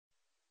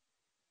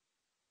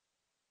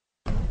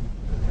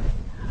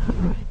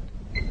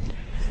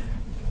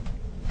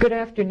Good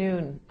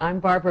afternoon. I'm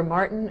Barbara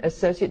Martin,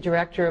 Associate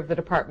Director of the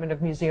Department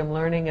of Museum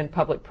Learning and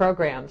Public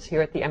Programs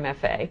here at the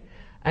MFA.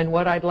 And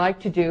what I'd like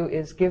to do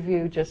is give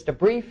you just a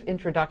brief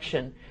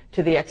introduction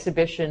to the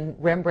exhibition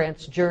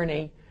Rembrandt's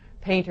Journey,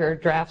 Painter,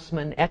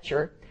 Draftsman,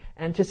 Etcher,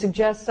 and to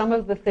suggest some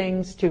of the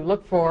things to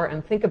look for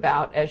and think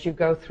about as you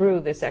go through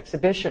this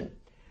exhibition.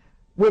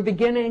 We're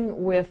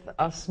beginning with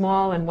a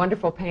small and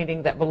wonderful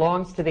painting that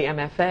belongs to the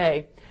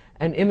MFA,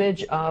 an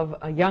image of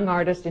a young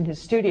artist in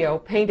his studio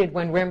painted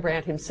when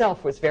Rembrandt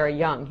himself was very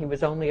young. He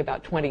was only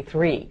about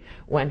 23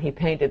 when he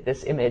painted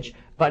this image,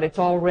 but it's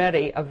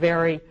already a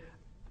very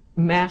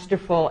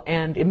masterful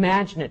and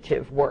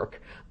imaginative work.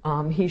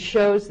 He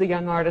shows the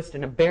young artist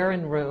in a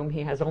barren room.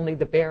 He has only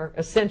the bare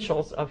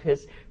essentials of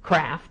his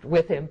craft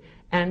with him,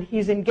 and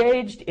he's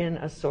engaged in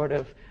a sort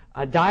of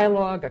a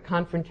dialogue, a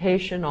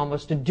confrontation,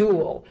 almost a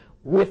duel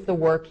with the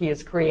work he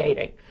is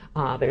creating.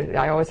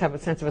 I always have a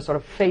sense of a sort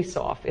of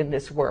face-off in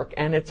this work,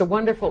 and it's a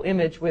wonderful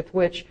image with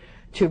which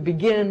to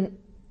begin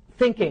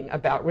thinking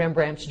about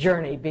Rembrandt's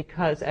journey,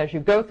 because as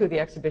you go through the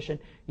exhibition,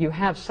 you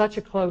have such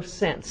a close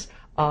sense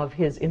of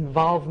his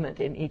involvement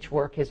in each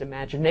work, his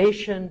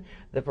imagination,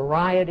 the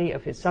variety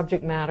of his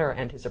subject matter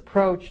and his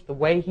approach, the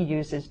way he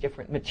uses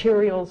different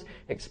materials,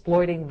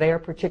 exploiting their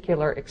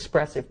particular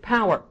expressive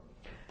power.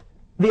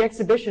 The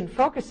exhibition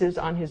focuses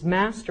on his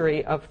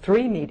mastery of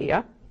three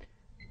media.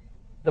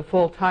 The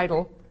full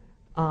title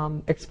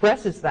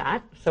expresses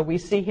that. So we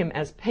see him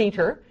as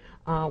painter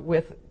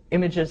with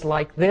images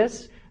like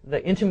this,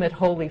 the intimate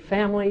Holy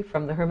Family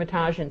from the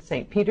Hermitage in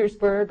St.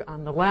 Petersburg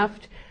on the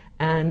left,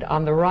 and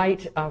on the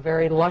right, a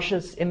very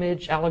luscious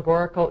image,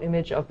 allegorical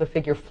image of the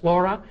figure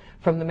Flora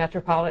from the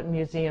Metropolitan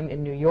Museum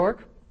in New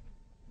York.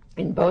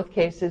 In both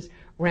cases,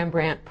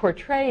 Rembrandt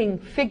portraying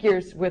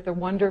figures with a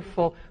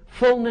wonderful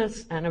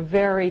fullness and a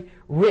very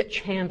rich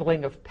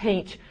handling of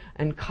paint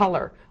and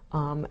color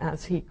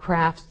as he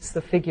crafts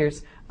the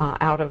figures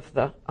out of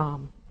the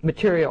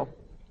material.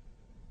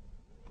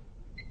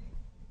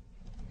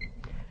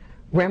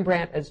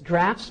 Rembrandt as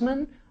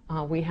draftsman.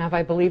 We have,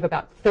 I believe,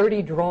 about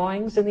 30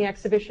 drawings in the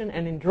exhibition,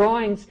 and in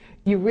drawings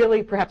you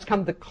really perhaps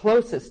come the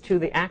closest to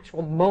the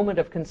actual moment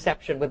of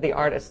conception with the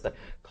artist, the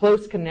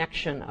close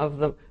connection of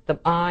the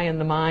eye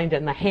and the mind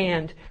and the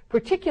hand,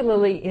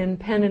 particularly in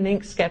pen and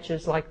ink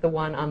sketches like the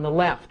one on the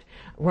left.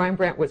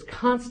 Rembrandt was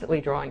constantly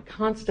drawing,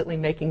 constantly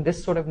making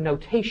this sort of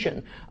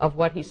notation of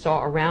what he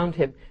saw around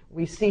him.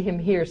 We see him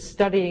here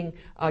studying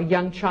a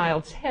young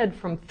child's head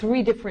from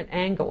three different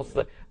angles,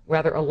 the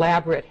rather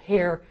elaborate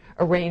hair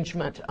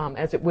arrangement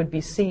as it would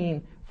be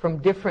seen from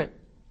different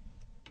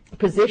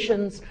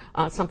positions,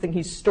 something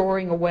he's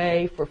storing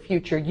away for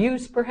future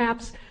use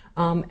perhaps.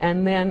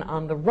 And then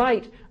on the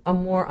right, a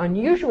more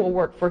unusual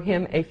work for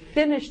him, a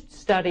finished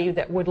study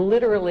that would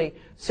literally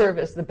serve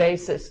as the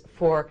basis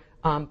for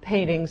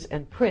paintings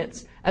and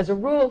prints. As a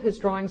rule, his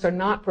drawings are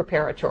not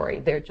preparatory.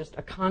 They're just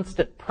a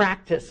constant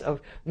practice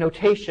of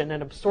notation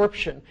and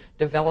absorption,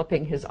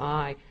 developing his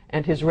eye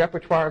and his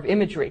repertoire of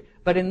imagery.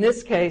 But in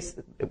this case,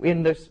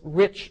 in this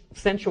rich,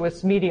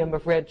 sensuous medium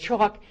of red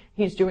chalk,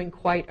 he's doing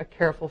quite a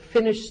careful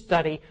finished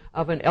study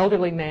of an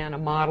elderly man, a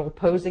model,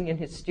 posing in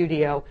his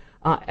studio,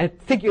 a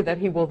figure that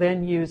he will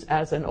then use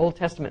as an Old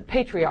Testament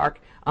patriarch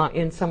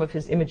in some of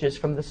his images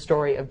from the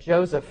story of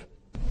Joseph.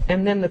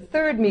 And then the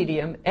third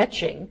medium,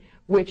 etching,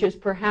 which is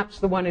perhaps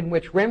the one in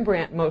which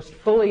Rembrandt most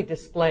fully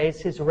displays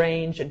his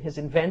range and his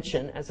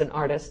invention as an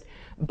artist,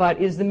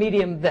 but is the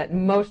medium that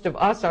most of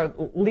us are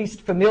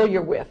least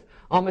familiar with.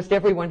 Almost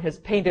everyone has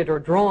painted or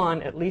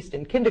drawn, at least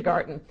in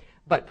kindergarten,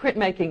 but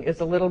printmaking is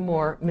a little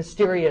more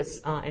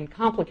mysterious and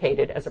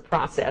complicated as a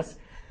process.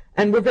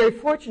 And we're very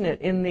fortunate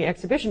in the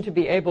exhibition to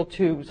be able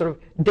to sort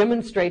of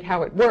demonstrate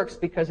how it works,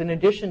 because in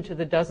addition to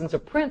the dozens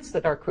of prints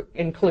that are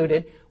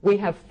included, we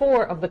have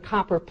 4 of the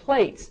copper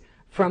plates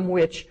from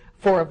which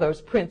 4 of those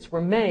prints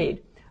were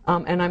made.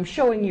 And I'm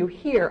showing you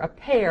here a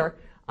pair.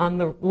 On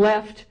the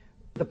left,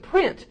 the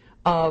print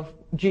of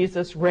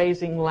Jesus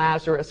raising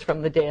Lazarus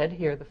from the dead.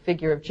 Here the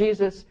figure of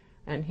Jesus,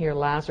 and here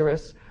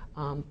Lazarus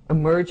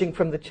emerging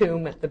from the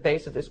tomb at the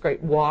base of this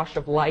great wash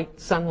of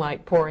light,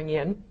 sunlight pouring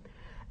in.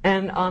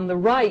 And on the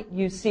right,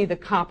 you see the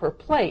copper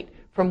plate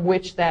from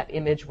which that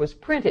image was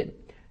printed.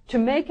 To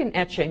make an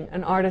etching,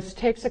 an artist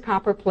takes a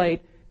copper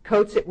plate,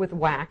 coats it with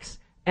wax,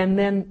 and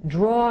then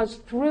draws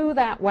through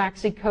that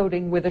waxy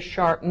coating with a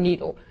sharp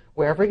needle.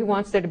 Wherever he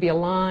wants there to be a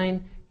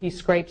line, he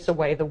scrapes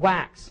away the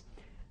wax.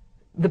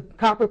 The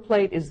copper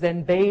plate is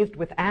then bathed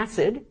with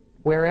acid.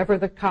 Wherever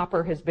the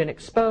copper has been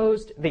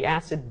exposed, the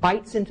acid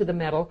bites into the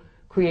metal,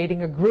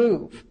 creating a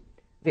groove.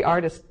 The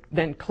artist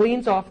then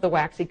cleans off the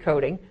waxy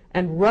coating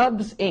and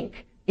rubs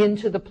ink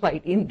into the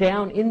plate,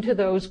 down into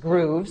those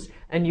grooves.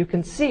 And you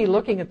can see,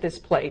 looking at this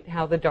plate,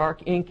 how the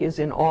dark ink is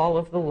in all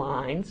of the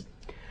lines.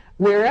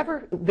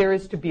 Wherever there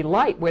is to be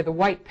light, where the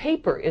white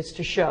paper is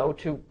to show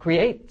to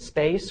create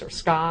space or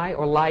sky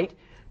or light,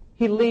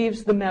 he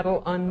leaves the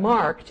metal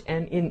unmarked,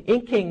 and in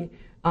inking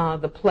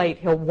the plate,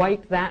 he'll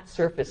wipe that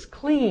surface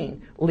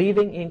clean,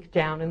 leaving ink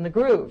down in the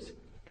grooves.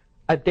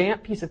 A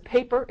damp piece of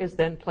paper is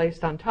then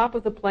placed on top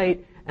of the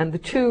plate, and the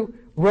two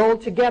roll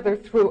together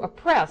through a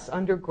press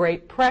under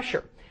great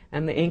pressure.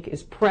 And the ink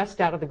is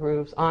pressed out of the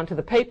grooves onto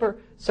the paper,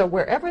 so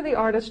wherever the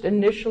artist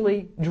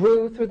initially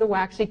drew through the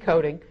waxy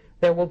coating,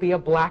 there will be a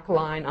black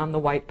line on the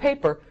white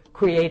paper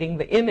creating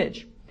the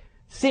image.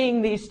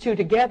 Seeing these two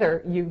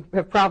together, you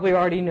have probably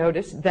already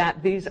noticed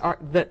that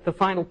that the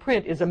final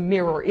print is a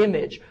mirror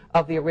image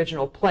of the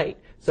original plate.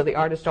 So the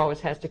artist always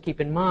has to keep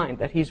in mind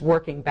that he's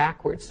working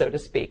backwards, so to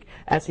speak,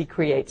 as he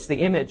creates the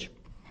image.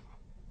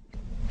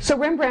 So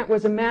Rembrandt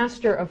was a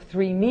master of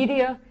three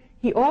media.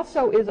 He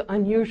also is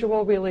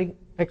unusual, really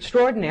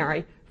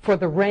extraordinary, for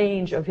the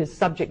range of his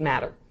subject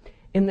matter.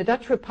 In the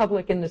Dutch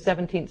Republic in the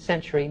 17th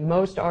century,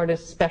 most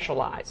artists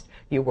specialized.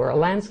 You were a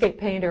landscape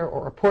painter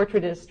or a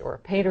portraitist or a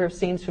painter of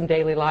scenes from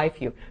daily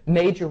life. You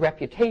made your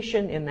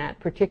reputation in that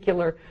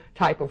particular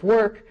type of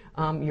work,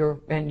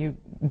 and you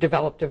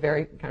developed a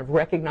very kind of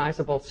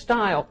recognizable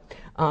style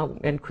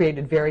and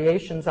created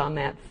variations on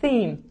that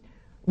theme.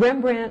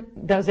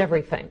 Rembrandt does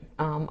everything.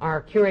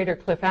 Our curator,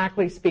 Cliff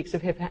Ackley, speaks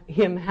of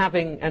him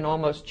having an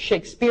almost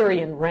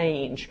Shakespearean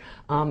range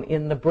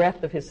in the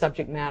breadth of his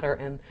subject matter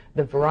and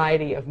the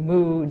variety of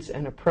moods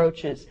and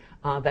approaches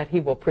that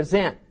he will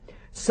present.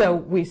 So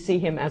we see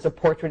him as a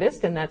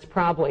portraitist, and that's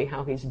probably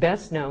how he's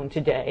best known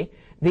today.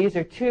 These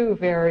are two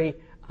very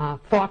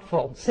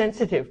thoughtful,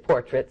 sensitive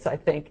portraits, I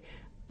think.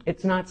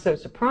 It's not so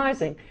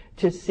surprising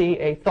to see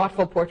a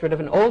thoughtful portrait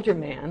of an older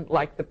man,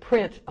 like the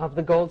print of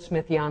the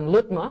goldsmith Jan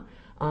Lutma.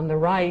 On the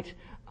right,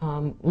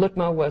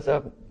 Lutma was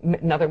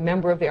another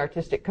member of the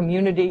artistic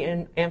community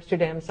in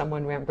Amsterdam,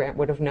 someone Rembrandt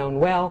would have known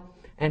well,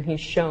 and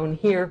he's shown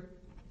here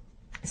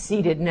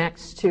seated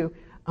next to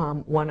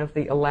one of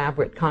the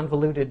elaborate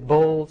convoluted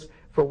bowls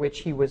for which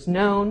he was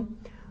known.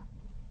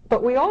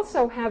 But we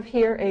also have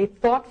here a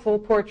thoughtful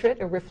portrait,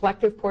 a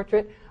reflective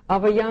portrait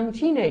of a young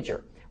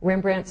teenager,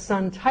 Rembrandt's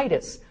son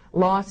Titus,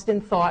 lost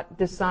in thought,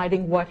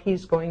 deciding what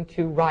he's going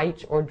to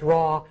write or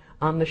draw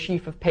on the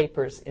sheaf of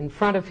papers in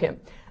front of him.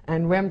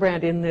 And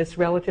Rembrandt, in this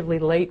relatively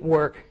late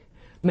work,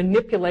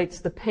 manipulates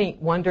the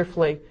paint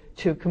wonderfully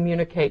to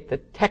communicate the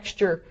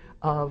texture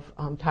of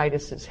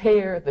Titus's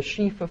hair, the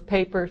sheaf of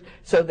papers,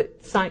 so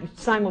that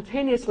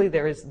simultaneously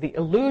there is the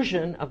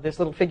illusion of this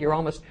little figure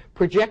almost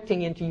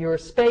projecting into your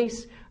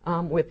space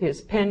with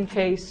his pen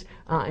case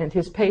and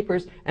his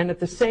papers, and at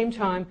the same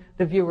time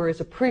the viewer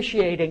is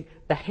appreciating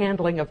the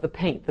handling of the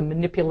paint, the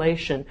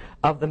manipulation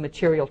of the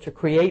material to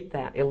create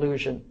that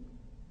illusion.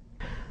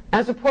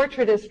 As a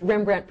portraitist,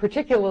 Rembrandt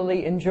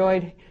particularly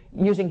enjoyed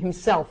using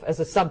himself as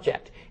a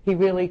subject. He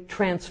really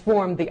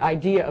transformed the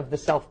idea of the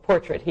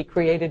self-portrait. He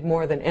created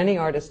more than any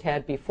artist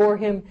had before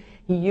him.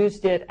 He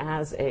used it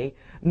as a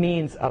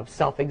means of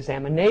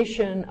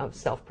self-examination, of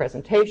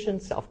self-presentation,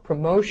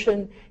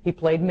 self-promotion. He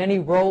played many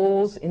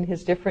roles in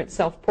his different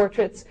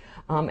self-portraits,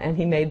 and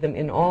he made them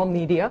in all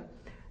media.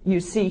 You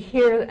see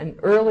here an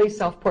early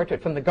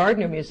self-portrait from the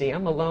Gardner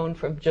Museum, a loan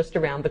from just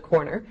around the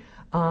corner.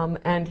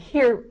 And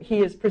here he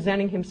is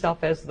presenting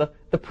himself as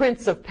the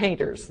prince of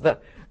painters, the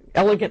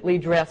elegantly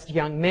dressed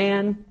young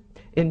man,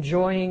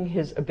 enjoying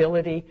his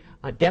ability,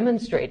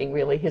 demonstrating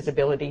really his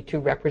ability to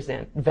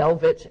represent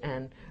velvet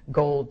and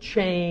gold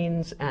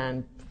chains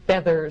and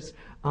feathers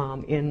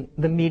in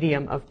the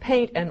medium of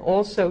paint, and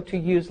also to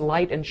use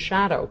light and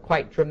shadow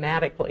quite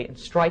dramatically and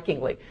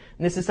strikingly.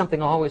 And this is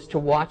something always to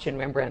watch in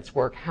Rembrandt's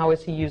work. How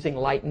is he using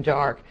light and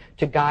dark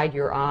to guide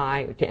your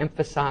eye, to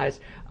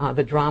emphasize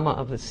the drama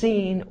of the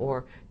scene,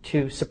 or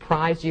to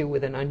surprise you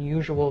with an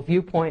unusual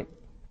viewpoint?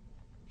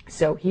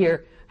 So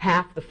here,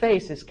 half the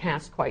face is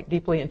cast quite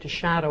deeply into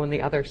shadow and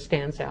the other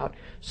stands out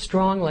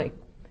strongly.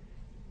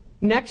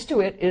 Next to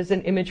it is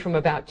an image from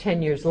about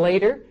 10 years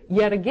later,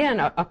 yet again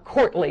a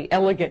courtly,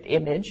 elegant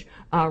image,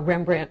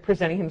 Rembrandt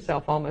presenting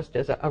himself almost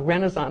as a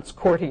Renaissance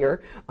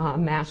courtier,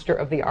 master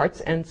of the arts,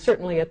 and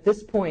certainly at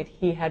this point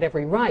he had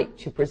every right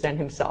to present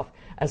himself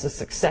as a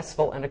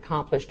successful and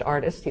accomplished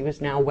artist. He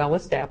was now well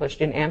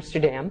established in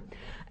Amsterdam,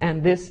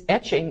 and this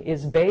etching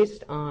is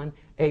based on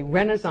a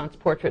Renaissance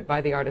portrait by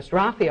the artist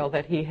Raphael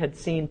that he had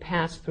seen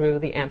pass through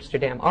the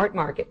Amsterdam art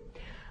market.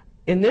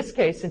 In this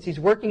case, since he's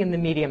working in the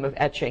medium of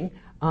etching,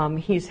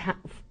 he's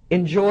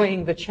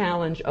enjoying the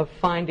challenge of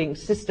finding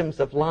systems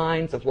of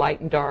lines, of light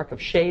and dark,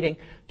 of shading,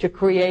 to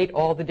create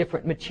all the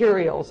different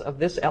materials of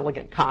this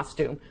elegant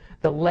costume.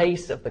 The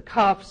lace of the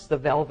cuffs, the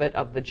velvet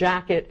of the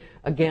jacket,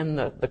 again,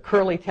 the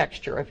curly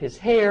texture of his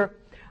hair.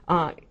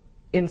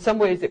 In some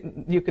ways,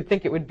 you could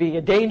think it would be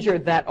a danger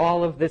that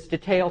all of this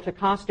detail to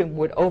costume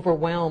would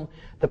overwhelm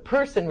the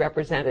person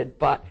represented,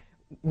 but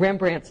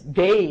Rembrandt's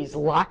gaze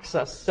locks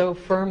us so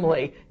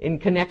firmly in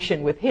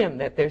connection with him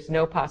that there's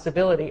no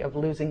possibility of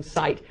losing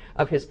sight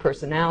of his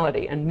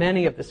personality. And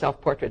many of the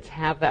self-portraits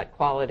have that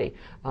quality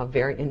of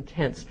very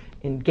intense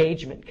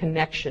engagement,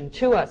 connection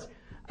to us.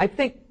 I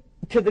think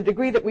to the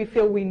degree that we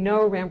feel we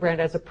know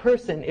Rembrandt as a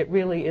person, it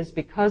really is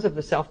because of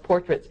the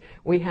self-portraits.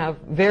 We have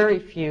very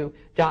few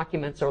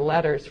documents or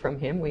letters from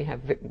him. We have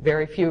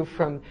very few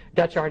from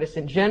Dutch artists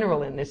in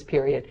general in this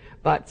period,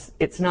 but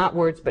it's not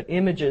words but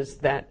images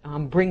that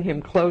bring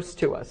him close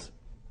to us.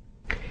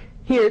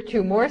 Here,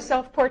 two more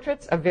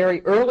self-portraits, a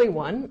very early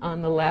one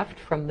on the left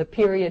from the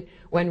period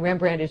when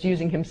Rembrandt is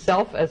using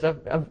himself as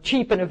a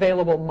cheap and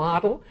available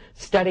model,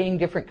 studying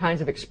different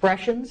kinds of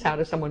expressions. How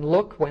does someone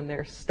look when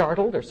they're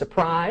startled or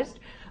surprised?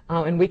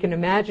 And we can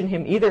imagine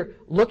him either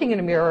looking in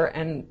a mirror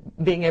and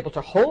being able to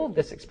hold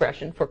this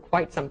expression for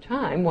quite some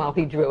time while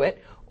he drew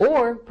it,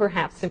 or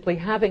perhaps simply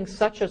having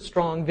such a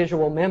strong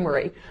visual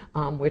memory,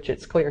 which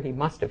it's clear he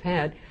must have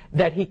had,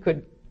 that he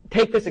could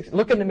take this,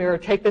 look in the mirror,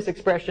 take this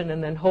expression,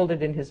 and then hold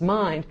it in his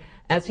mind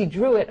as he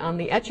drew it on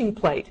the etching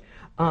plate.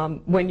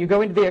 When you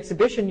go into the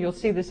exhibition, you'll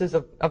see this is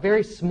a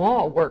very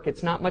small work.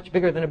 It's not much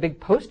bigger than a big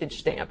postage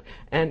stamp,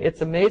 and it's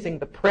amazing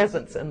the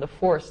presence and the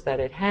force that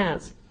it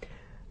has.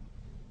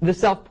 The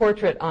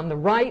self-portrait on the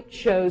right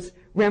shows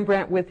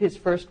Rembrandt with his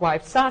first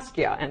wife,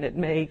 Saskia, and it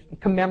may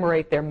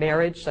commemorate their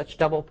marriage. Such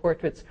double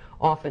portraits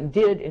often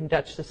did in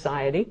Dutch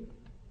society.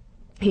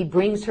 He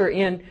brings her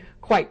in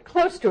quite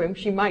close to him.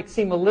 She might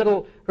seem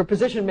her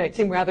position might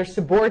seem rather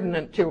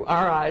subordinate to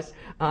our eyes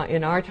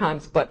in our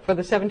times, but for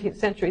the 17th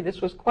century,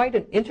 this was quite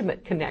an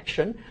intimate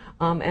connection.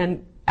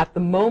 And at the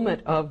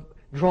moment of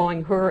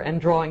drawing her and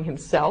drawing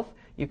himself,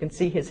 you can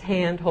see his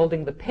hand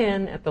holding the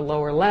pen at the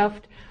lower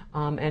left,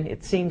 and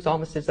it seems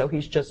almost as though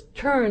he's just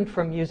turned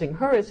from using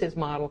her as his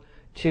model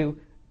to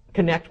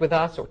connect with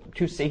us or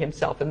to see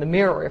himself in the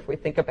mirror, if we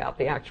think about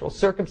the actual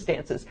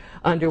circumstances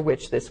under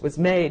which this was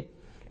made.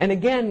 And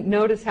again,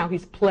 notice how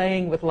he's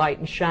playing with light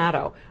and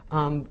shadow,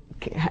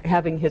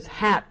 having his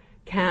hat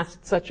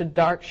cast such a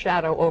dark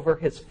shadow over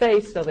his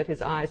face so that his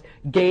eyes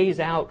gaze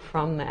out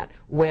from that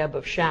web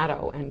of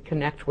shadow and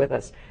connect with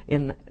us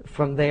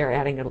from there,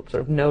 adding a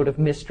sort of note of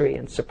mystery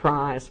and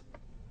surprise.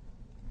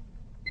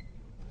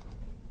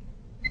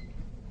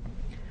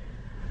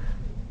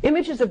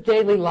 Images of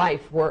daily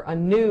life were a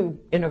new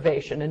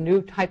innovation, a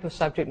new type of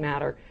subject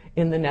matter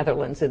in the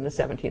Netherlands in the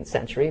 17th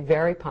century,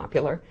 very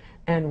popular.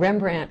 And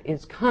Rembrandt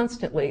is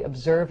constantly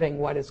observing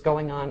what is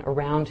going on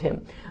around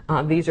him.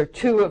 These are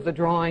two of the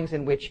drawings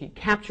in which he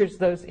captures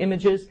those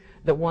images.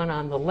 The one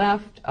on the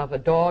left of a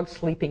dog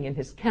sleeping in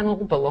his kennel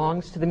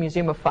belongs to the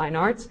Museum of Fine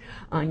Arts.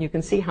 And you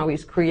can see how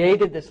he's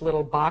created this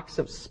little box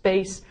of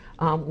space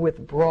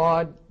with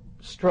broad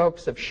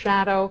strokes of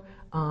shadow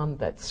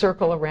that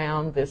circle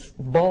around this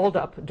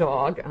balled-up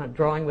dog,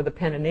 drawing with a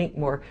pen and ink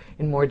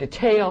in more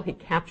detail. He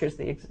captures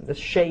the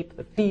shape,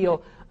 the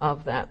feel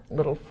of that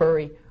little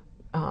furry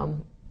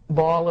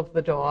ball of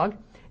the dog.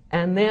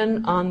 And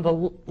then on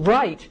the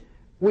right,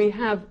 we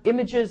have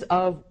images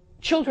of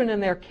children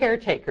and their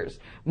caretakers,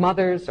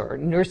 mothers or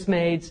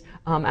nursemaids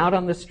out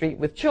on the street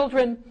with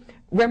children.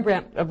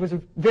 Rembrandt was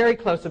a very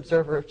close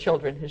observer of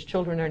children. His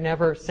children are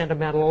never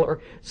sentimental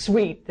or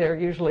sweet. They're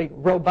usually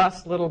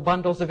robust little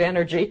bundles of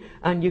energy.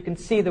 And you can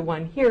see the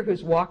one here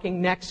who's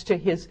walking next to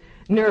his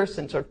nurse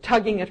and sort of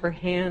tugging at her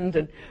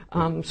hand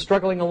and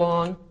struggling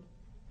along.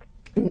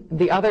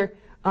 The other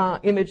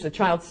image, the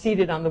child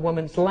seated on the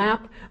woman's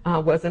lap,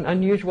 was an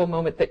unusual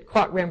moment that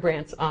caught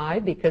Rembrandt's eye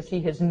because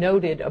he has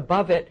noted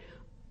above it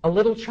a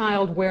little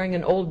child wearing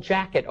an old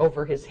jacket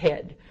over his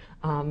head.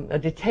 A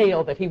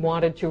detail that he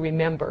wanted to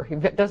remember. He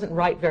doesn't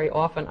write very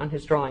often on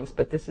his drawings,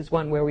 but this is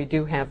one where we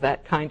do have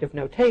that kind of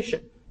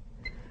notation.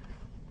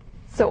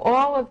 So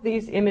all of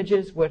these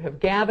images would have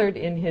gathered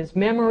in his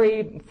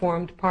memory,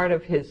 formed part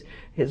of his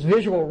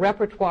visual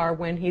repertoire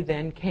when he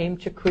then came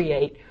to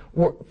create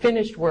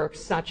finished works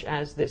such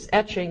as this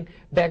etching,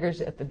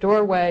 Beggars at the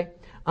Doorway.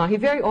 He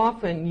very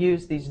often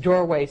used these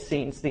doorway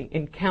scenes, the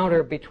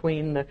encounter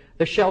between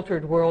the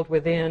sheltered world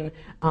within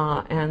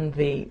and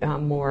the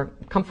more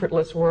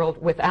comfortless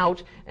world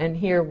without. And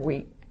here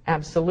we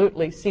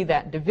absolutely see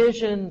that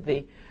division,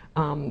 the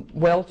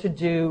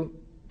well-to-do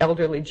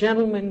elderly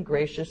gentleman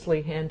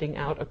graciously handing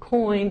out a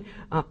coin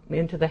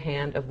into the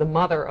hand of the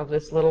mother of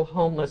this little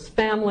homeless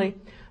family.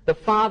 The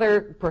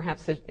father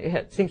perhaps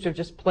seems to have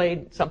just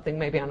played something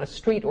maybe on a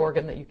street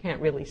organ that you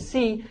can't really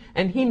see,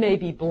 and he may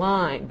be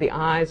blind. The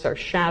eyes are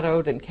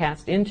shadowed and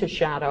cast into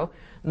shadow.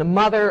 The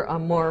mother, a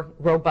more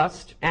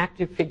robust,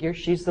 active figure,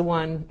 she's the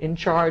one in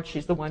charge.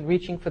 She's the one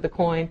reaching for the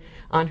coin.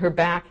 On her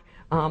back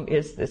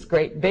is this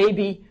great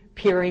baby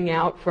peering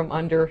out from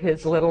under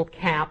his little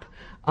cap.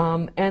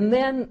 And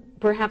then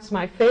perhaps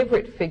my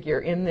favorite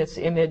figure in this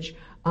image,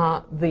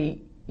 the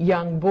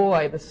young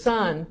boy, the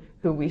son,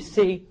 who we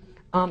see.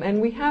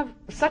 And we have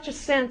such a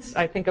sense,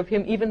 I think, of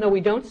him, even though we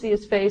don't see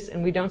his face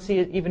and we don't see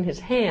even his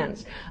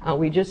hands.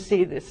 We just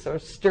see this sort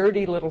of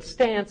sturdy little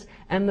stance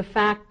and the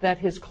fact that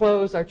his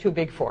clothes are too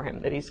big for him,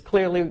 that he's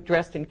clearly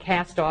dressed in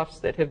cast-offs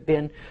that have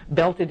been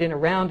belted in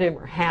around him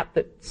or hat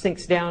that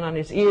sinks down on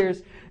his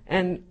ears.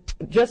 And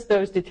just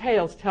those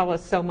details tell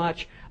us so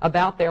much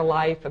about their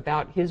life,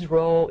 about his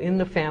role in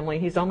the family.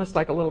 He's almost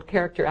like a little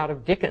character out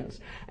of Dickens.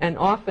 And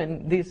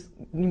often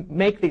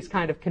make these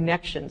kind of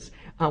connections.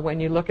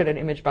 When you look at an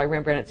image by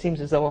Rembrandt, it seems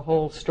as though a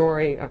whole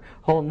story, a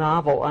whole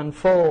novel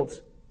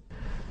unfolds.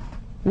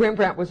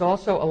 Rembrandt was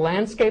also a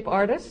landscape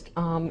artist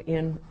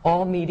in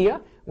all media.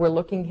 We're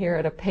looking here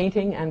at a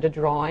painting and a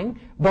drawing,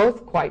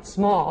 both quite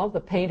small, the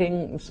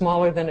painting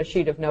smaller than a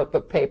sheet of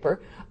notebook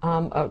paper,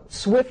 a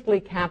swiftly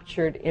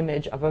captured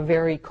image of a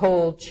very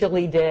cold,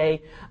 chilly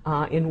day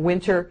in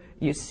winter.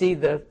 You see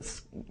the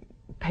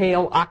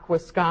pale aqua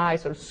sky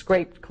sort of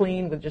scraped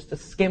clean with just a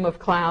skim of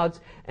clouds,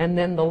 and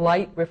then the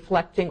light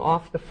reflecting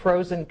off the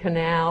frozen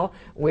canal,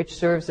 which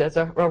serves as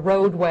a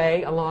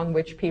roadway along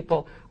which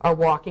people are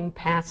walking,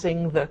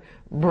 passing the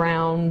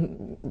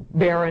brown,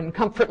 barren,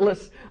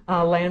 comfortless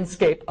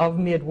landscape of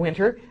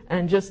midwinter.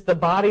 And just the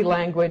body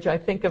language, I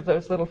think of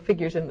those little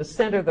figures in the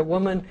center, the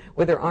woman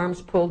with her arms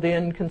pulled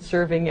in,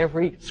 conserving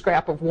every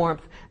scrap of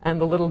warmth,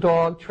 and the little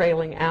dog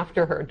trailing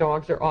after her.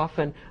 Dogs are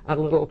often a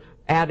little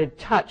added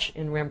touch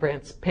in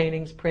Rembrandt's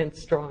paintings,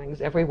 prints, drawings,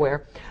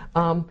 everywhere.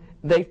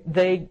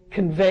 They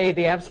convey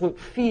the absolute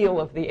feel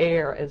of the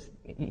air as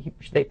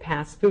they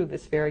pass through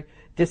this very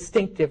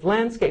distinctive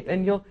landscape.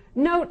 And you'll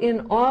note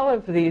in all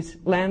of these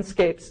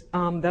landscapes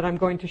that I'm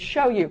going to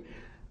show you,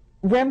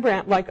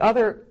 Rembrandt, like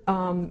other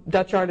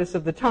Dutch artists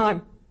of the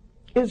time,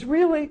 is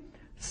really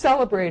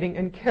celebrating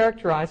and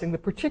characterizing the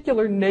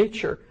particular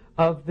nature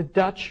of the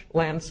Dutch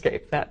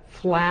landscape, that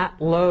flat,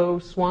 low,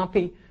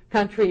 swampy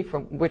country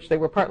from which they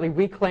were partly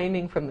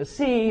reclaiming from the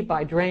sea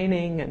by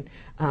draining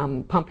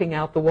and pumping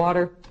out the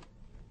water.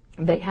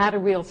 They had a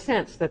real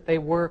sense that they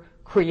were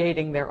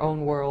creating their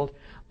own world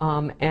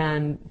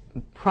and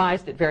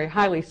prized it very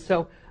highly.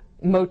 So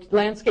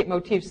landscape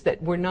motifs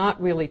that were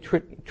not really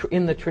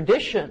in the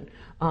tradition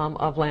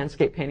of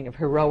landscape painting, of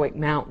heroic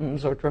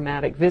mountains or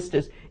dramatic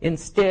vistas,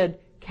 instead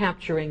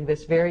capturing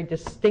this very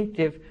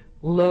distinctive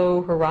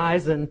low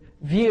horizon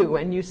view.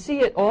 And you see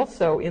it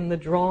also in the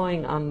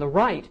drawing on the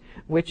right,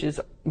 which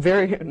is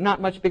not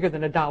much bigger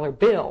than a dollar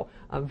bill,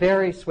 a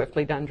very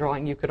swiftly done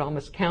drawing. You could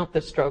almost count the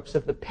strokes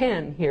of the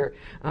pen here,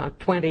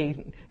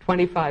 20,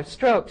 25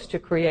 strokes to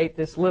create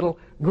this little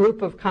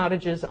group of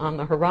cottages on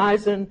the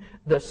horizon,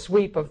 the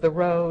sweep of the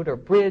road or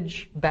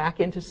bridge back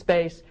into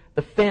space,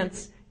 the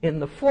fence in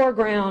the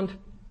foreground.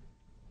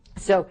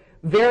 So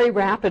very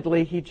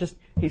rapidly he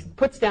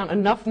puts down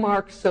enough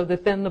marks so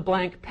that then the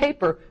blank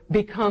paper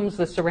becomes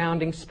the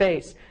surrounding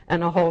space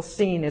and a whole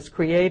scene is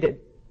created.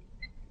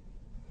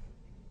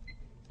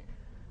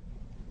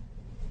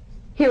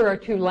 Here are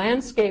two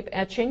landscape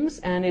etchings,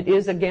 and it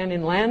is again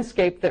in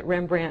landscape that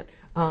Rembrandt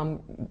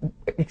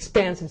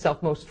expands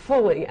himself most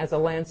fully as a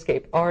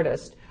landscape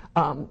artist.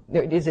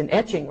 It is in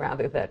etching,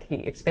 rather, that he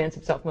expands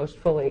himself most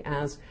fully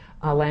as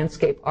a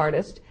landscape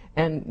artist.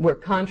 And we're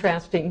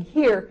contrasting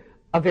here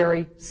a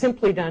very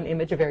simply done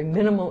image, a very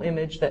minimal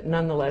image that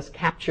nonetheless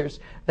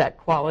captures that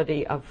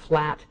quality of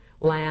flat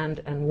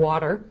land and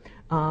water.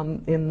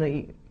 In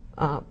the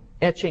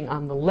etching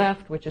on the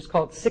left, which is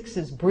called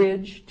Six's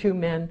Bridge, two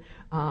men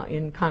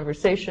in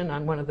conversation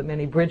on one of the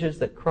many bridges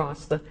that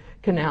cross the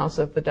canals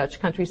of the Dutch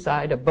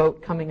countryside, a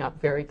boat coming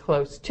up very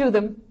close to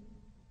them.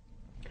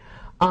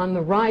 On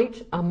the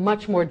right, a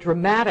much more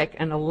dramatic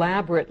and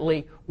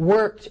elaborately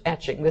worked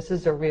etching. This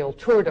is a real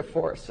tour de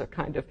force, a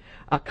kind of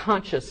a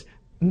conscious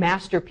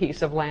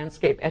masterpiece of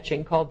landscape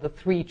etching called The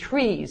Three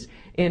Trees,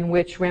 in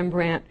which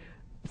Rembrandt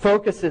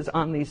focuses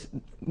on these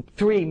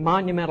three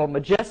monumental,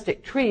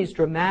 majestic trees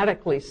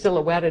dramatically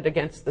silhouetted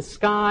against the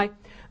sky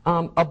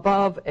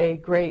above a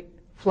great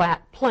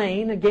flat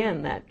plain,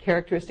 again, that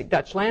characteristic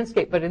Dutch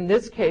landscape, but in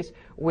this case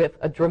with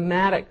a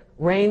dramatic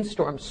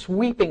rainstorm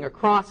sweeping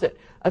across it,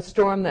 a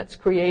storm that's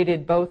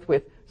created both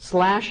with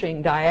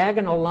slashing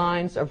diagonal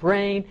lines of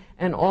rain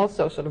and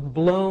also sort of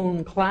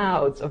blown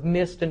clouds of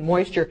mist and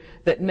moisture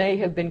that may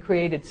have been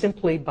created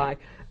simply by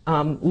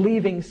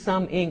leaving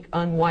some ink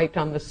unwiped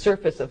on the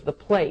surface of the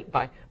plate,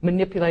 by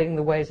manipulating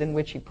the ways in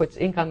which he puts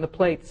ink on the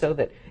plate so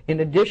that in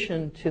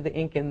addition to the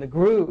ink in the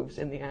grooves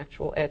in the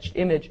actual etched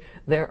image,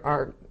 there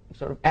are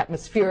sort of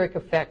atmospheric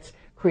effects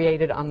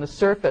created on the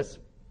surface.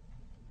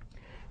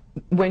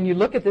 When you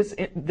look at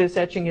this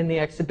etching in the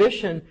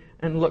exhibition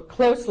and look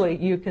closely,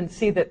 you can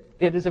see that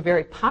it is a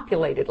very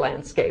populated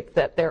landscape,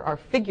 that there are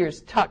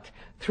figures tucked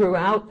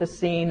throughout the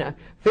scene, a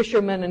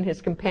fisherman and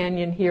his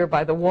companion here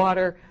by the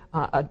water,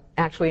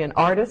 actually an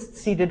artist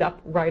seated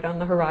up right on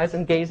the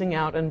horizon, gazing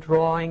out and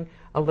drawing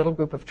a little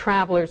group of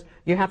travelers.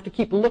 You have to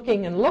keep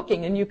looking and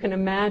looking, and you can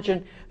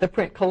imagine the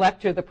print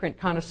collector, the print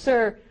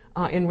connoisseur,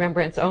 in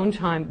Rembrandt's own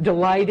time,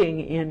 delighting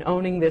in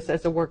owning this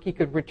as a work he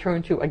could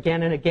return to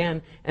again and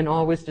again and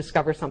always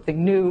discover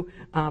something new,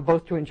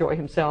 both to enjoy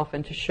himself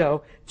and to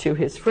show to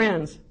his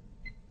friends.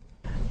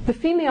 The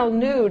female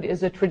nude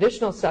is a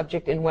traditional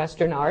subject in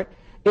Western art.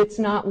 It's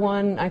not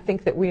one, I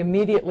think, that we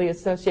immediately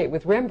associate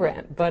with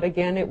Rembrandt, but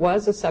again, it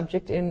was a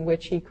subject in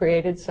which he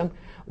created some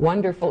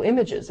wonderful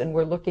images, and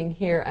we're looking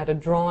here at a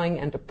drawing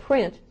and a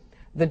print.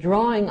 The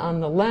drawing on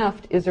the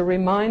left is a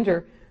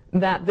reminder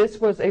that this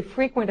was a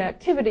frequent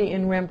activity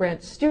in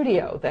Rembrandt's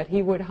studio, that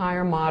he would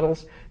hire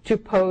models to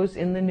pose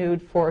in the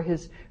nude for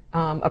his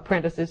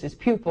apprentices, his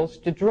pupils,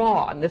 to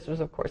draw. And this was,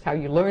 of course, how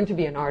you learned to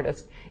be an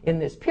artist in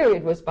this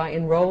period, was by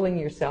enrolling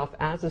yourself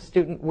as a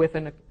student with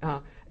an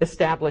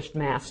established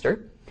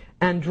master.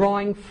 And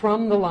drawing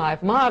from the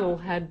live model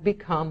had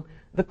become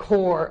the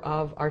core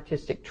of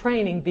artistic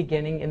training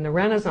beginning in the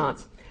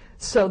Renaissance.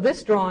 So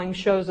this drawing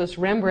shows us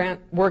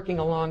Rembrandt working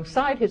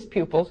alongside his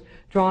pupils,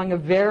 drawing a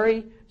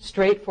very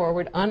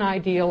straightforward,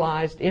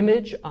 unidealized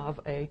image of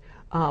a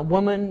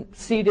woman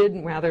seated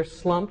in rather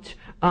slumped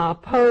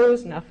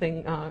pose,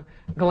 nothing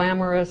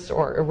glamorous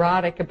or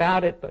erotic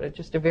about it, but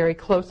just a very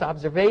close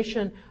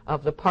observation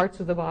of the parts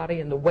of the body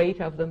and the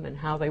weight of them and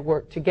how they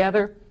work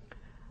together.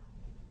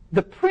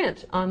 The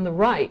print on the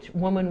right,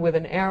 woman with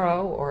an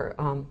arrow,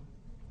 or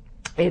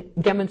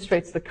it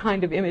demonstrates the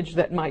kind of image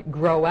that might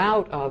grow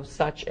out of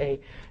such a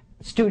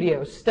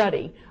studio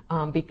study,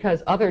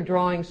 because other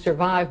drawings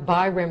survive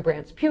by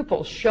Rembrandt's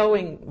pupils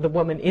showing the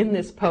woman in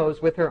this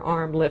pose with her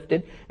arm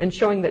lifted and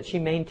showing that she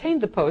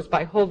maintained the pose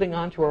by holding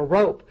onto a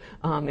rope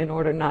in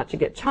order not to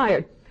get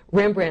tired.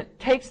 Rembrandt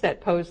takes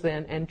that pose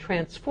then and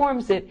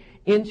transforms it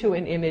into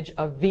an image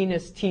of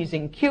Venus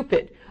teasing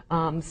Cupid.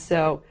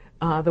 So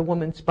the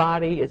woman's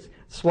body is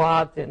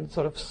swathed in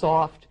sort of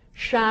soft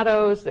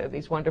shadows. There are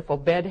these wonderful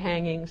bed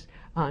hangings,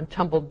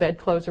 tumbled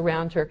bedclothes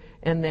around her,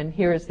 and then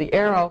here is the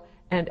arrow.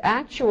 And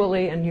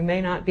actually, and you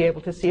may not be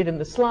able to see it in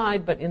the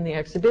slide, but in the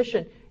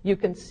exhibition, you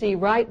can see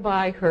right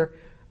by her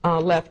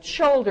left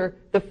shoulder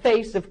the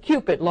face of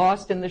Cupid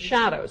lost in the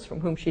shadows,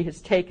 from whom she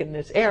has taken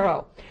this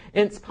arrow.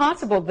 And it's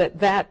possible that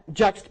that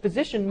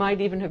juxtaposition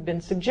might even have been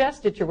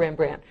suggested to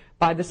Rembrandt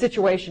by the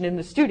situation in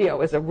the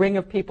studio, as a ring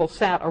of people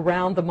sat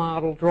around the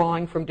model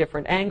drawing from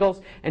different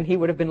angles, and he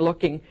would have been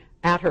looking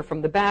at her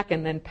from the back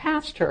and then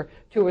past her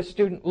to a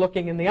student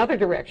looking in the other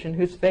direction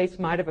whose face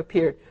might have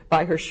appeared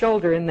by her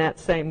shoulder in that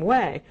same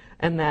way,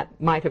 and that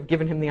might have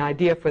given him the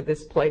idea for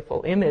this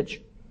playful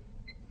image.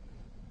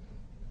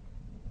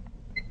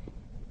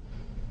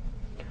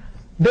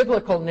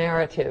 Biblical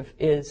narrative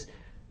is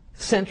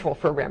central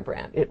for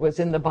Rembrandt. It was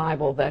in the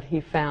Bible that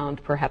he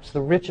found perhaps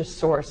the richest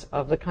source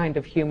of the kind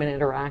of human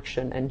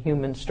interaction and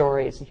human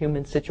stories and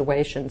human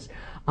situations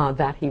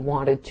that he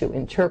wanted to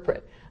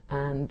interpret.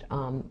 And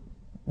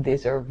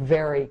these are a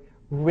very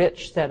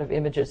rich set of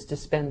images to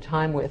spend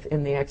time with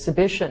in the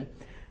exhibition.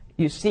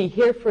 You see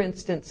here, for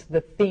instance,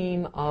 the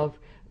theme of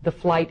the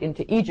flight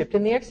into Egypt.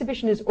 And the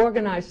exhibition is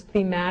organized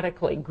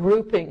thematically,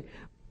 grouping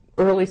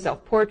early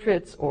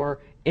self-portraits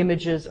or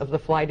images of the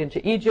flight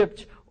into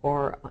Egypt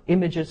or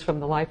images from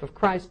the life of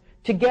Christ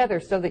together,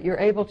 so that you're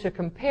able to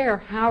compare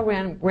how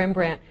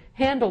Rembrandt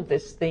handled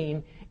this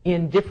theme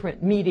in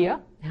different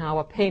media, how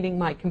a painting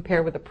might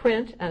compare with a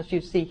print, as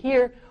you see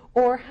here,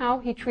 or how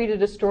he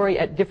treated a story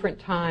at different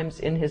times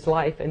in his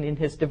life and in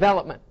his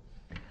development.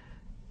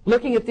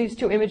 Looking at these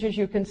two images,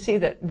 you can see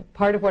that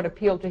part of what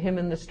appealed to him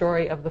in the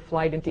story of the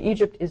flight into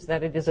Egypt is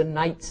that it is a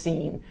night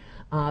scene,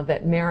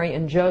 that Mary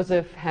and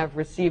Joseph have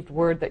received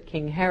word that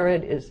King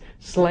Herod is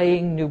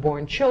slaying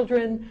newborn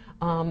children,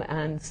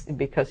 and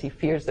because he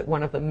fears that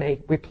one of them may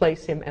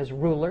replace him as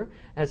ruler,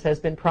 as has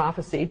been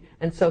prophesied,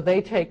 and so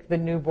they take the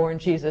newborn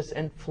Jesus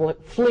and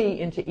flee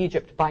into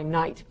Egypt by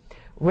night.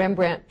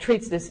 Rembrandt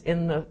treats this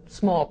in the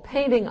small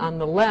painting on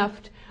the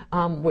left,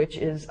 which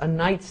is a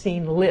night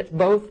scene lit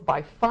both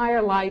by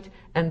firelight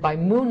and by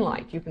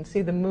moonlight. You can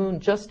see the moon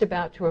just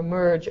about to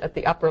emerge at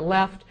the upper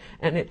left,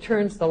 and it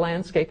turns the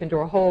landscape into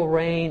a whole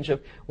range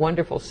of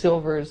wonderful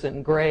silvers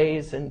and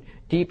grays and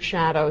deep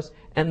shadows.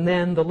 And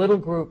then the little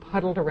group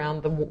huddled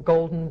around the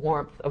golden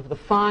warmth of the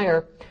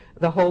fire,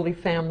 the Holy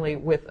Family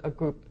with a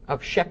group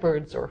of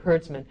shepherds or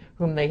herdsmen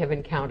whom they have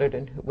encountered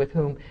and with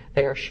whom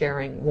they are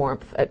sharing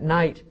warmth at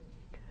night.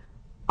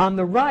 On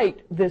the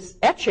right, this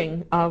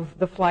etching of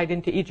the flight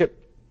into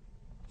Egypt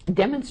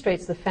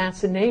demonstrates the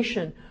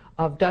fascination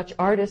of Dutch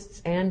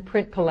artists and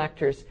print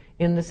collectors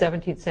in the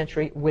 17th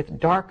century with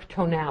dark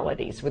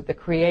tonalities, with the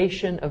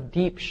creation of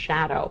deep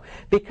shadow,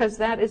 because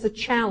that is a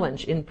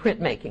challenge in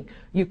printmaking.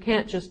 You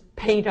can't just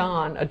paint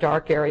on a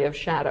dark area of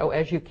shadow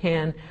as you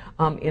can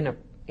in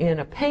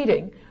a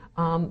painting.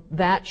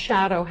 That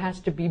shadow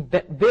has to be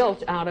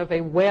built out of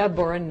a web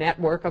or a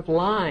network of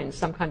lines,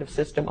 some kind of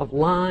system of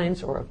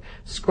lines, or of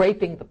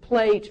scraping the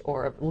plate,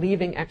 or of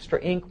leaving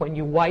extra ink when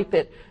you wipe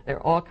it. There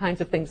are all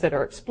kinds of things that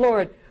are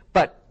explored,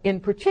 but in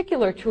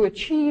particular to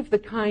achieve the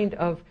kind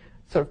of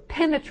sort of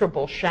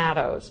penetrable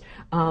shadows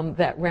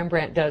that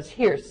Rembrandt does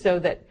here, so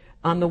that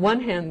on the one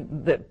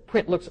hand the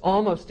print looks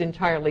almost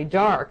entirely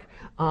dark,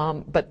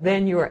 but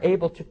then you are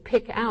able to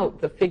pick out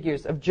the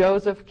figures of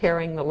Joseph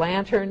carrying the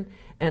lantern,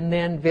 and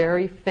then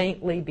very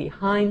faintly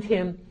behind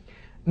him,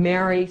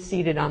 Mary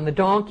seated on the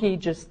donkey,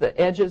 just the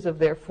edges of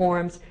their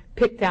forms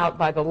picked out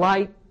by the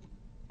light.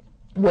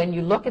 When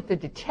you look at the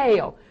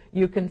detail,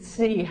 you can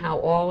see how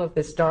all of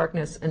this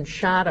darkness and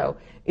shadow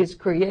is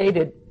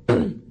created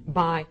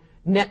by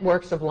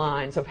networks of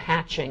lines, of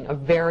hatching, of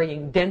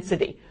varying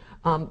density.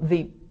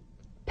 The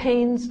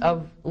panes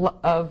of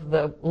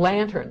the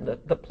lantern,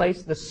 the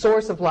place, the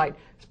source of light,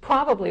 is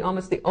probably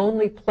almost the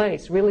only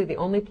place, really the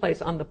only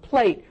place on the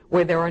plate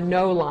where there are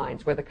no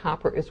lines, where the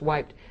copper is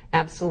wiped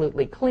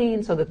absolutely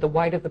clean, so that the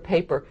white of the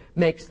paper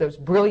makes those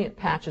brilliant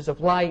patches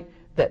of light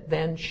that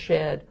then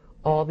shed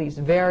all these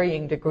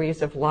varying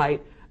degrees of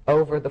light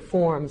over the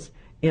forms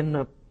in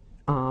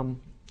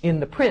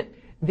the print.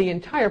 the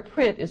entire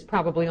print is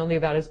probably only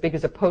about as big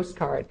as a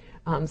postcard.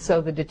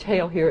 So the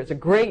detail here is a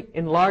great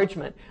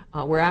enlargement.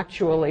 We're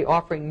actually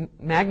offering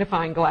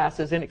magnifying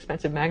glasses,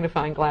 inexpensive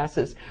magnifying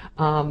glasses,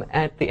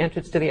 at the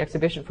entrance to the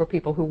exhibition for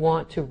people who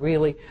want to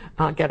really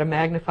get a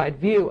magnified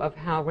view of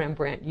how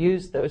Rembrandt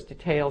used those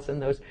details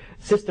and those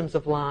systems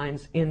of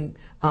lines in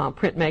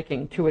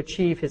printmaking to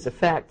achieve his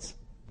effects.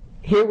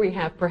 Here we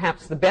have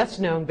perhaps the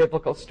best-known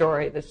biblical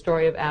story, the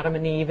story of Adam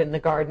and Eve in the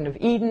Garden of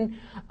Eden,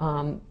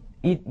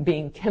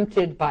 being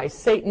tempted by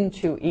Satan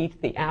to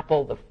eat the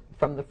apple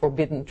from the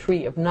forbidden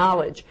tree of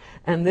knowledge.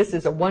 And this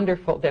is a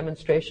wonderful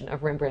demonstration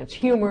of Rembrandt's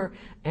humor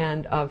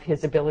and of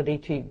his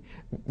ability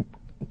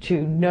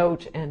to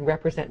note and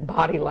represent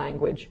body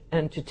language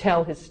and to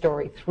tell his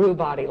story through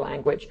body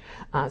language.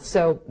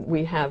 So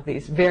we have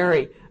these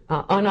very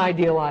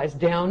unidealized,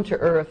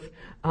 down-to-earth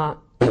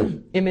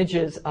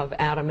images of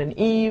Adam and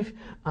Eve,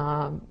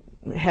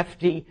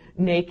 hefty,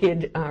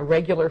 naked,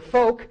 regular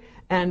folk.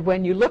 And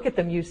when you look at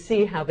them, you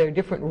see how their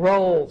different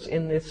roles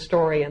in this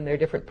story and their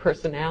different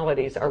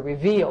personalities are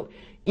revealed.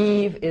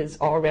 Eve is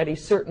already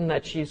certain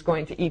that she's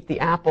going to eat the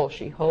apple.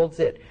 She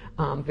holds it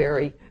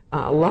very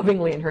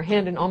lovingly in her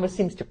hand and almost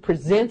seems to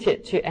present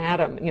it to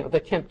Adam, the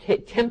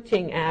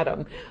tempting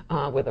Adam,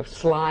 with a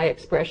sly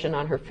expression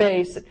on her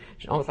face.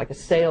 She's almost like a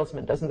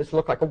salesman. Doesn't this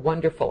look like a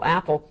wonderful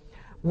apple?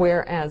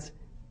 Whereas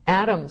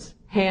Adam's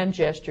hand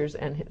gestures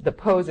and the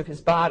pose of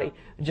his body,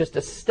 just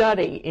a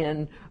study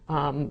in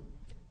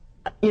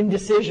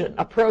indecision,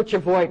 approach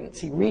avoidance.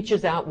 He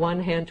reaches out one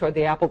hand toward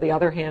the apple, the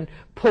other hand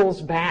pulls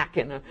back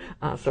in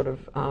a sort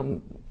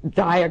of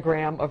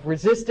diagram of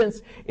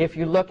resistance. If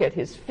you look at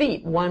his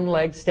feet, one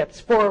leg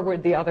steps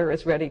forward, the other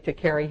is ready to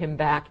carry him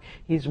back.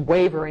 He's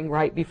wavering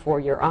right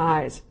before your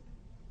eyes.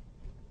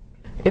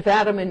 If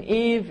Adam and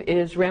Eve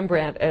is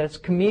Rembrandt as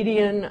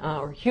comedian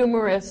or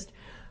humorist,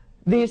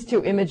 these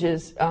two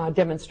images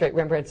demonstrate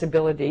Rembrandt's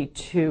ability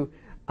to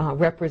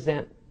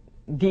represent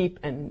deep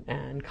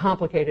and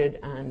complicated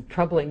and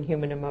troubling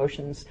human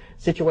emotions,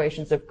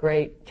 situations of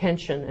great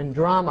tension and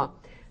drama.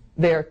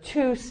 There are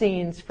two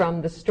scenes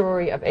from the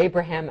story of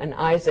Abraham and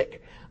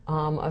Isaac,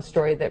 a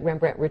story that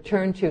Rembrandt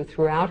returned to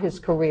throughout his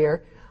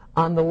career.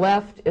 On the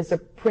left is a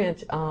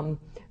print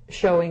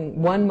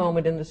showing one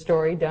moment in the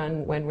story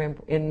done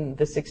in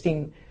the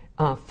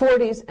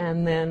 1640s,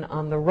 and then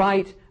on the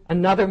right,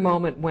 another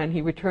moment when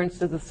he returns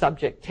to the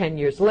subject 10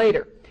 years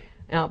later.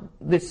 Now,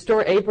 this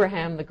story,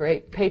 Abraham, the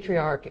great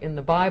patriarch in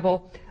the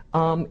Bible,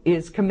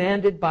 is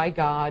commanded by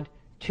God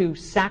to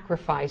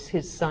sacrifice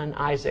his son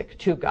Isaac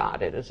to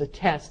God. It is a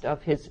test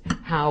of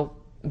how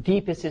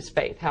deep is his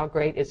faith, how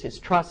great is his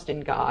trust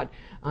in God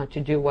to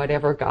do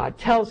whatever God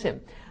tells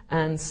him.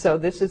 And so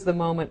this is the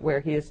moment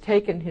where he has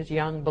taken his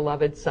young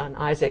beloved son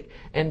Isaac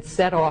and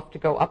set off to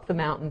go up the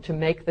mountain to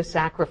make the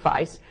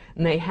sacrifice.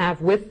 And they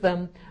have with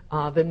them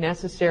the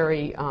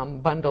necessary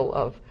bundle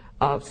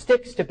of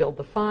sticks to build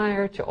the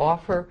fire, to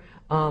offer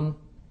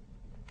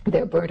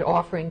their burnt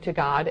offering to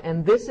God.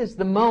 And this is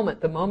the moment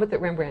that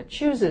Rembrandt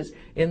chooses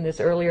in this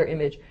earlier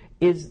image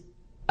is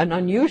an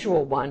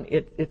unusual one.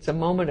 It's a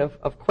moment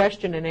of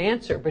question and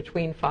answer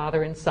between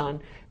father and son,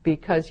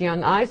 because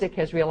young Isaac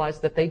has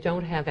realized that they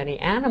don't have any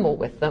animal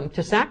with them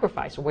to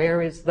sacrifice.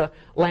 Where is the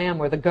lamb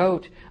or the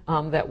goat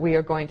that we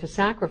are going to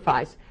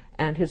sacrifice?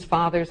 And his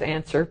father's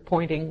answer,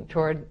 pointing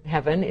toward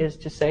heaven, is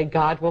to say,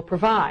 God will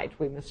provide.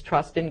 We must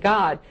trust in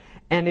God.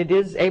 And it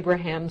is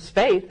Abraham's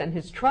faith and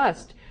his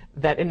trust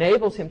that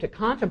enables him to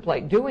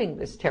contemplate doing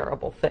this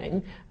terrible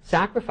thing,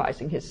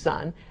 sacrificing his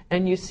son.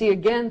 And you see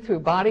again through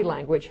body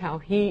language how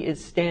he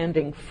is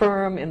standing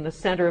firm in the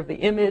center of the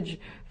image,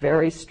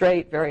 very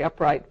straight, very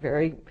upright,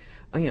 very,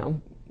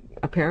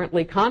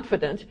 apparently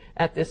confident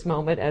at this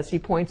moment as he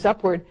points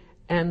upward.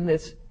 And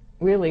this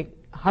really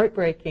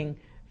heartbreaking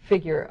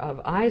figure of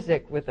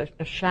Isaac with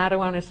a shadow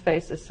on his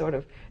face, this sort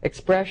of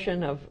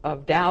expression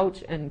of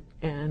doubt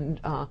and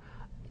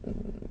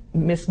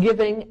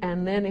misgiving.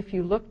 And then if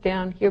you look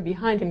down here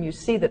behind him, you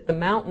see that the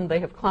mountain they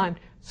have climbed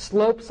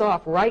slopes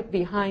off right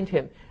behind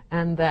him,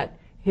 and that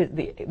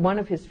one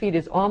of his feet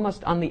is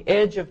almost on the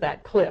edge of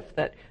that cliff,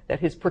 that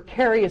his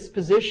precarious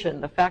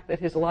position, the fact that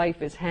his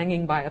life is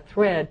hanging by a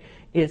thread,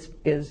 is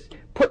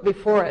put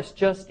before us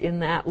just in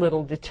that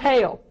little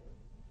detail.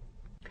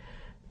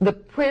 The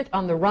print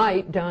on the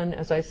right, done,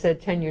 as I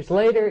said, 10 years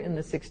later in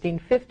the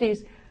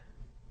 1650s,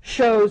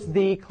 shows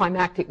the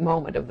climactic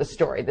moment of the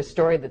story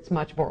that's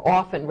much more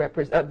often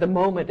the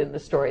moment in the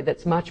story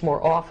that's much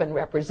more often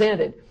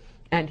represented.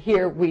 And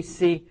here we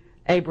see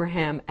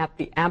Abraham at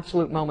the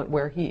absolute moment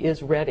where he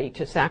is ready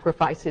to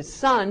sacrifice his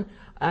son,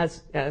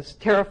 as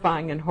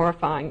terrifying and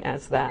horrifying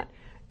as that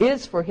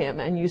is for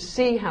him. And you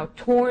see how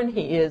torn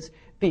he is,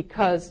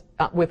 because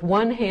with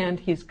one hand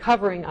he's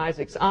covering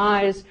Isaac's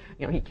eyes.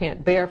 He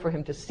can't bear for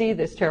him to see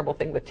this terrible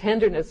thing. The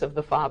tenderness of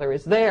the father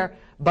is there,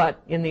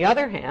 but in the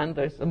other hand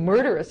there's a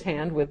murderous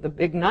hand with the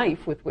big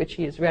knife with which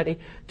he is ready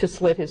to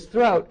slit his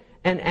throat.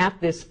 And at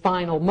this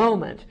final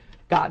moment,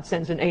 God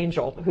sends an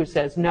angel who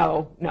says,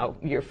 no,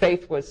 your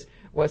faith was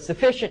was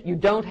sufficient. You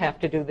don't have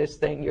to do this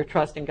thing. Your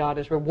trust in God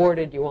is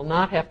rewarded. You will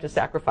not have to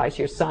sacrifice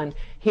your son.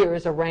 Here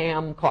is a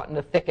ram caught in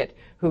a thicket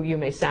who you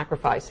may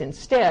sacrifice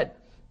instead.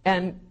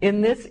 And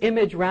in this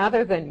image,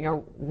 rather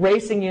than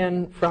racing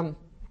in from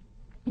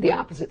the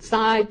opposite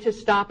side to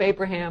stop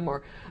Abraham,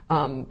 or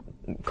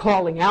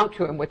calling out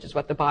to him, which is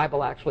what the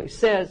Bible actually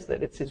says,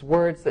 that it's his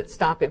words that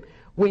stop him,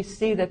 we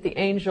see that the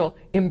angel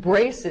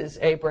embraces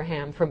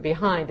Abraham from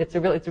behind. It's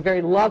a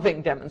very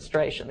loving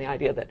demonstration, the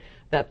idea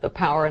that the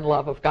power and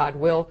love of God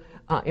will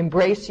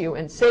embrace you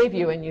and save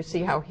you, and you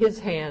see how his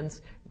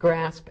hands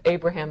grasp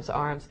Abraham's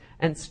arms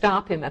and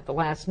stop him at the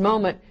last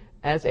moment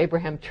as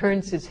Abraham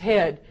turns his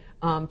head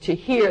to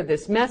hear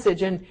this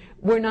message. And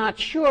we're not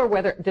sure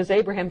whether, does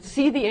Abraham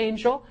see the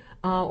angel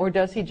or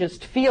does he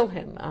just feel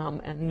him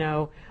and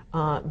know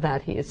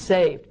that he is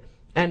saved.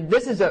 And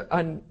this is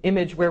an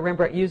image where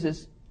Rembrandt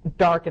uses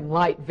dark and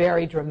light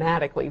very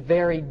dramatically,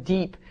 very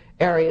deep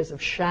areas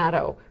of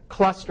shadow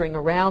clustering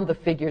around the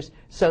figures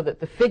so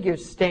that the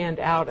figures stand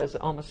out as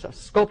almost a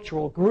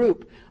sculptural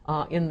group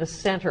in the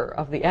center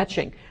of the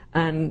etching.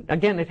 And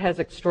again, it has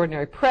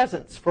extraordinary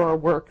presence for a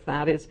work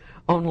that is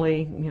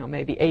only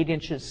maybe 8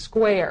 inches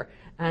square.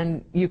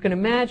 And you can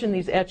imagine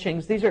these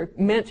etchings. These are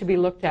meant to be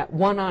looked at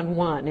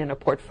one-on-one in a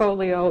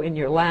portfolio, in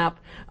your lap,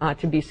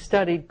 to be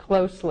studied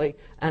closely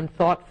and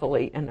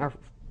thoughtfully, and are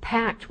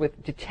packed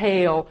with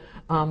detail,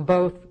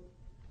 both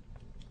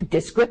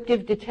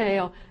descriptive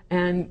detail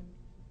and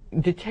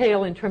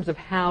detail in terms of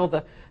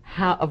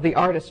of the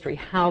artistry,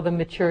 how the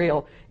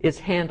material is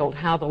handled,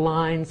 how the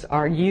lines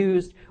are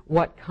used,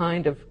 what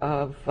kind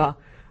of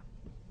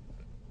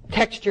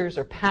textures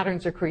or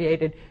patterns are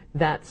created,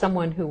 that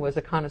someone who was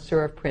a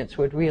connoisseur of prints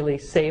would really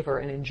savor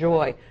and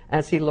enjoy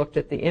as he looked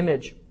at the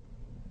image.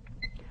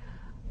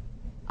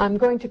 I'm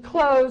going to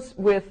close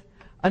with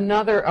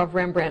another of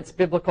Rembrandt's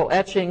biblical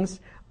etchings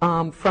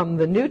from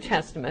the New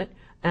Testament,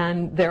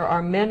 and there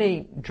are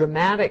many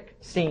dramatic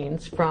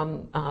scenes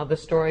from the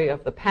story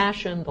of the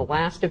Passion, the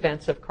last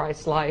events of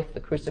Christ's life, the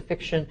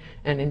crucifixion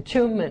and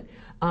entombment,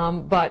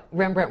 but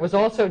Rembrandt was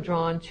also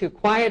drawn to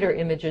quieter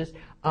images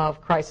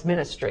of Christ's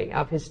ministry,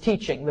 of his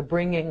teaching, the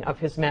bringing of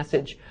his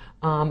message.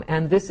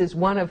 And this is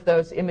one of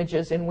those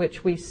images in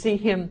which we see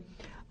him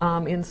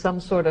in some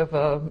sort of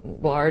a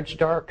large,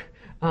 dark,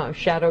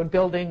 shadowed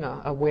building,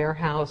 a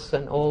warehouse,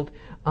 an old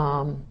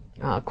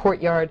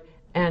courtyard,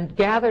 and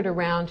gathered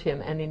around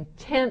him an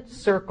intense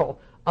circle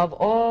of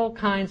all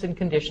kinds and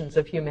conditions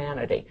of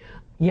humanity,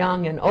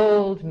 young and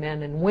old,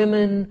 men and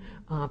women,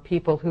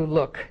 people who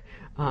look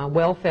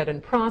well-fed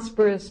and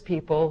prosperous,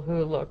 people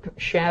who look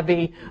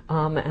shabby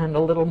and a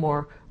little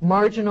more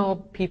marginal,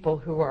 people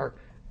who are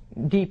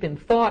deep in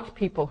thought,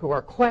 people who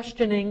are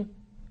questioning,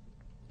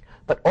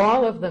 but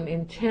all of them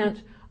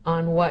intent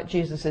on what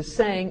Jesus is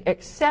saying,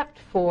 except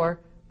for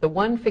the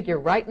one figure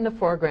right in the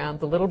foreground,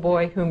 the little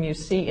boy whom you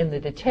see in the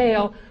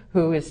detail,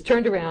 who is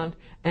turned around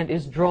and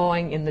is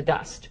drawing in the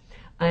dust.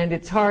 And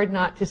it's hard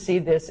not to see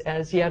this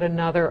as yet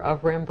another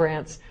of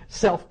Rembrandt's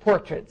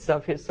self-portraits,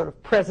 of his sort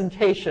of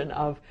presentation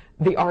of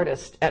the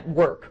artist at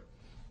work.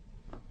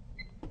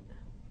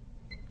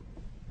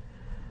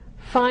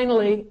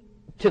 Finally,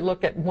 to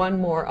look at one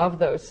more of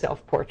those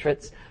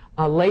self-portraits,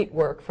 a late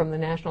work from the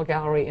National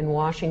Gallery in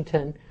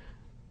Washington,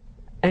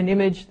 an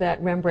image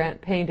that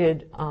Rembrandt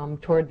painted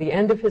toward the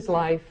end of his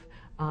life,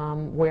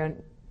 where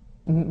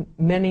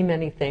many,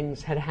 many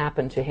things had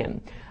happened to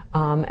him.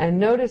 And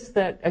notice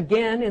that,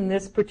 again, in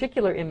this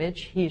particular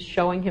image, he's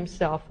showing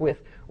himself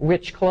with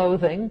rich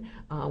clothing,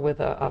 with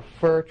a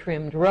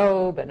fur-trimmed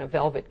robe and a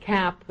velvet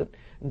cap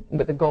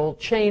with a gold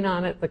chain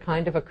on it, the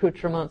kind of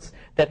accoutrements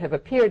that have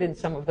appeared in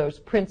some of those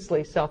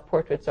princely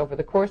self-portraits over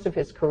the course of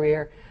his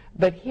career.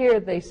 But here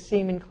they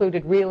seem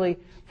included really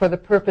for the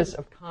purpose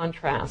of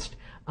contrast,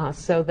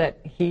 so that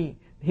he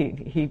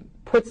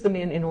puts them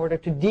in order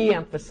to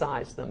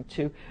de-emphasize them,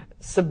 to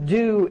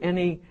subdue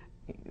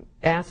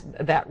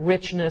that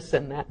richness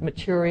and that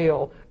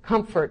material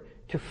comfort,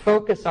 to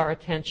focus our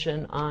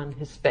attention on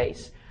his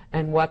face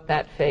and what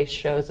that face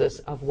shows us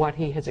of what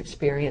he has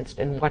experienced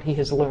and what he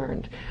has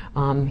learned.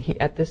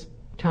 At this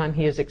time,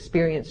 he has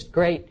experienced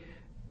great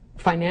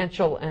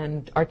financial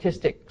and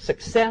artistic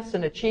success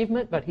and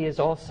achievement, but he has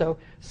also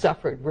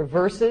suffered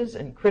reverses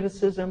and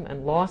criticism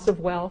and loss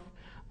of wealth.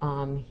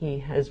 He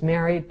has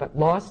married but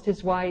lost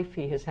his wife.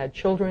 He has had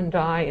children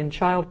die in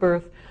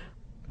childbirth.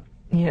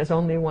 He has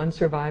only one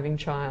surviving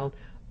child.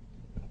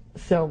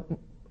 So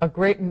a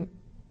great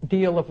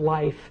deal of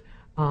life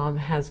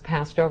has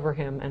passed over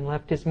him and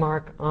left its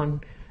mark on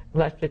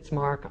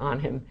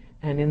him.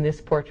 And in this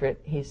portrait,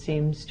 he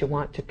seems to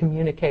want to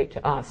communicate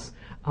to us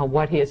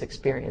what he has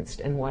experienced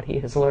and what he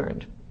has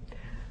learned.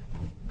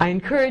 I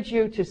encourage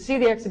you to see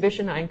the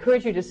exhibition. I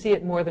encourage you to see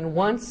it more than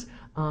once.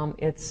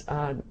 It's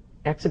an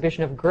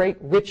exhibition of great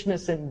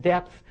richness and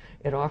depth.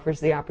 It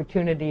offers the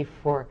opportunity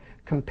for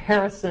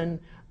comparison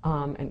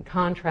and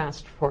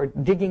contrast, for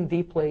digging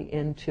deeply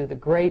into the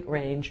great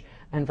range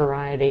and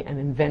variety and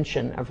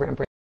invention of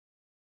Rembrandt.